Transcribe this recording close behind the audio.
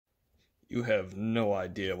You have no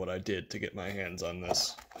idea what I did to get my hands on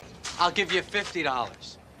this. I'll give you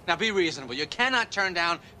 $50. Now be reasonable. You cannot turn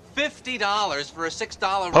down $50 for a $6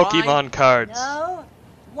 ride. Pokemon cards. No,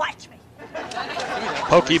 watch me.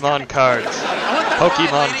 Pokemon cards.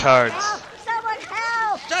 Pokemon cards. Help! Someone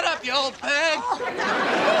help! Shut up, you old pig!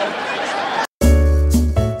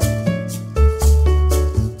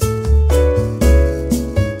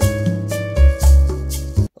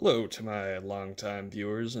 Hello to my longtime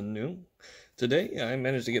viewers and new. Today I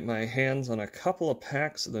managed to get my hands on a couple of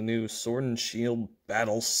packs of the new Sword and Shield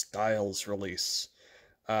Battle Styles release.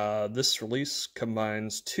 This release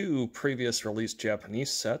combines two previous released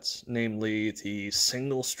Japanese sets, namely the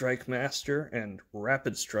Single Strike Master and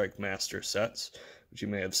Rapid Strike Master sets, which you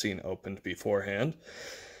may have seen opened beforehand.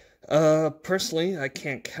 Personally, I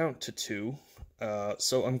can't count to two,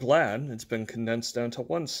 so I'm glad it's been condensed down to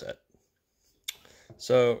one set.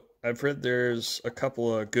 So, I've read there's a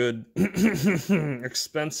couple of good,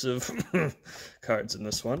 expensive cards in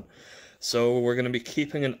this one. So we're going to be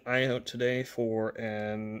keeping an eye out today for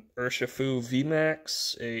an Urshifu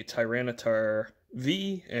VMAX, a Tyranitar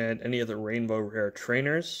V, and any other Rainbow Rare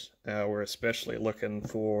trainers. We're especially looking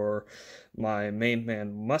for my main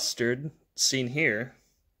man Mustard, seen here,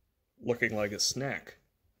 looking like a snack.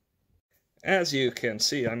 As you can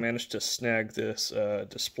see, I managed to snag this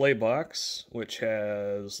display box, which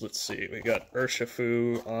has, let's see, we got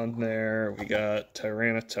Urshifu on there, we got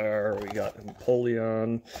Tyranitar, we got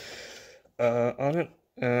Empoleon on it.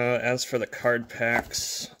 As for the card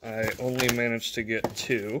packs, I only managed to get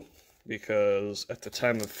two, because at the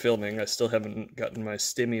time of filming, I still haven't gotten my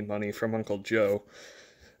Stimmy money from Uncle Joe.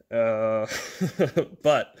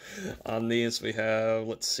 But on these we have,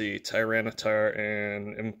 let's see, Tyranitar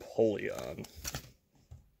and Empoleon.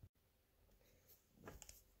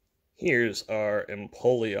 Here's our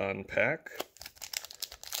Empoleon pack.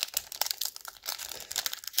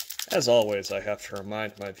 As always, I have to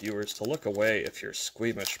remind my viewers to look away if you're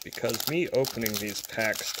squeamish, because me opening these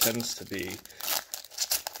packs tends to be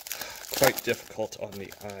quite difficult on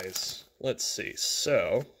the eyes. Let's see,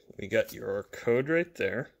 so we got your code right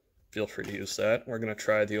there. Feel free to use that. We're going to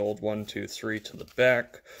try the old 1, 2, 3 to the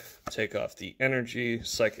back, take off the energy,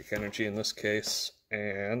 psychic energy in this case,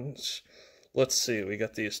 and let's see, we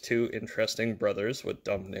got these two interesting brothers with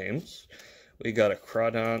dumb names. We got a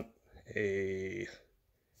Crawdont, a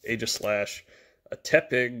Aegislash, a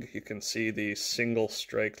Tepig. You can see the Single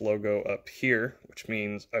Strike logo up here, which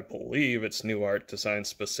means I believe it's new art designed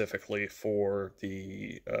specifically for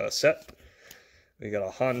the set. We got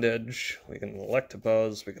a Hondedge, we got an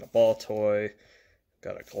Electabuzz, we got a Baltoy,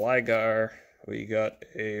 got a Gligar, we got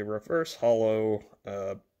a Reverse Hollow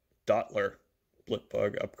Dottler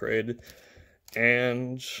Blipbug upgrade,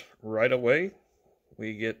 and right away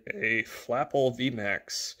we get a Flapple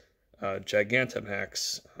VMAX,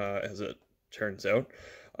 Gigantamax, as it turns out.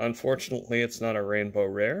 Unfortunately, it's not a Rainbow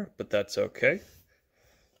Rare, but that's okay.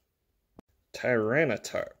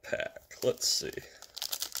 Tyranitar pack, let's see.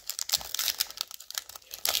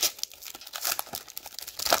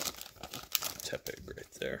 Tepig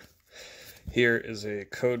right there. Here is a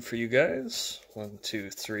code for you guys. 1, 2,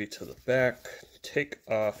 3 to the back. Take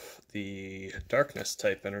off the Darkness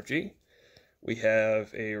type energy. We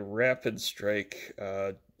have a Rapid Strike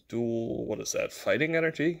dual, what is that, fighting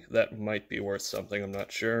energy? That might be worth something, I'm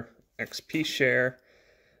not sure. XP share.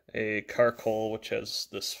 A Carkol, which has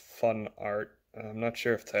this fun art. I'm not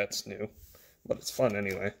sure if that's new, but it's fun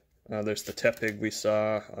anyway. There's the Tepig we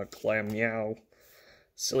saw, Clammeow,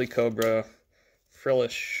 Silly Cobra,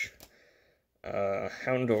 Frillish,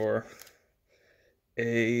 Houndour,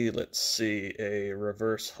 let's see, a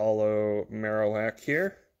Reverse Hollow Marowak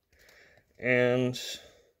here, and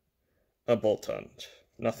a Boltund.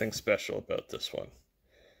 Nothing special about this one.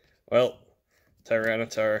 Well,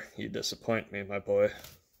 Tyranitar, you disappoint me, my boy.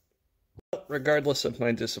 But regardless of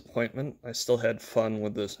my disappointment, I still had fun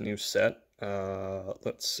with this new set.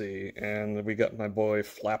 Let's see, and we got my boy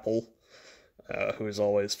Flapple, who is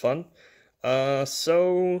always fun.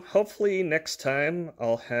 So hopefully next time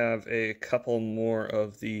I'll have a couple more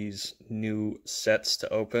of these new sets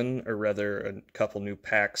to open, or rather a couple new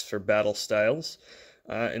packs for Battle Styles.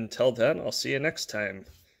 Until then, I'll see you next time.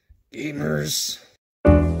 Gamers!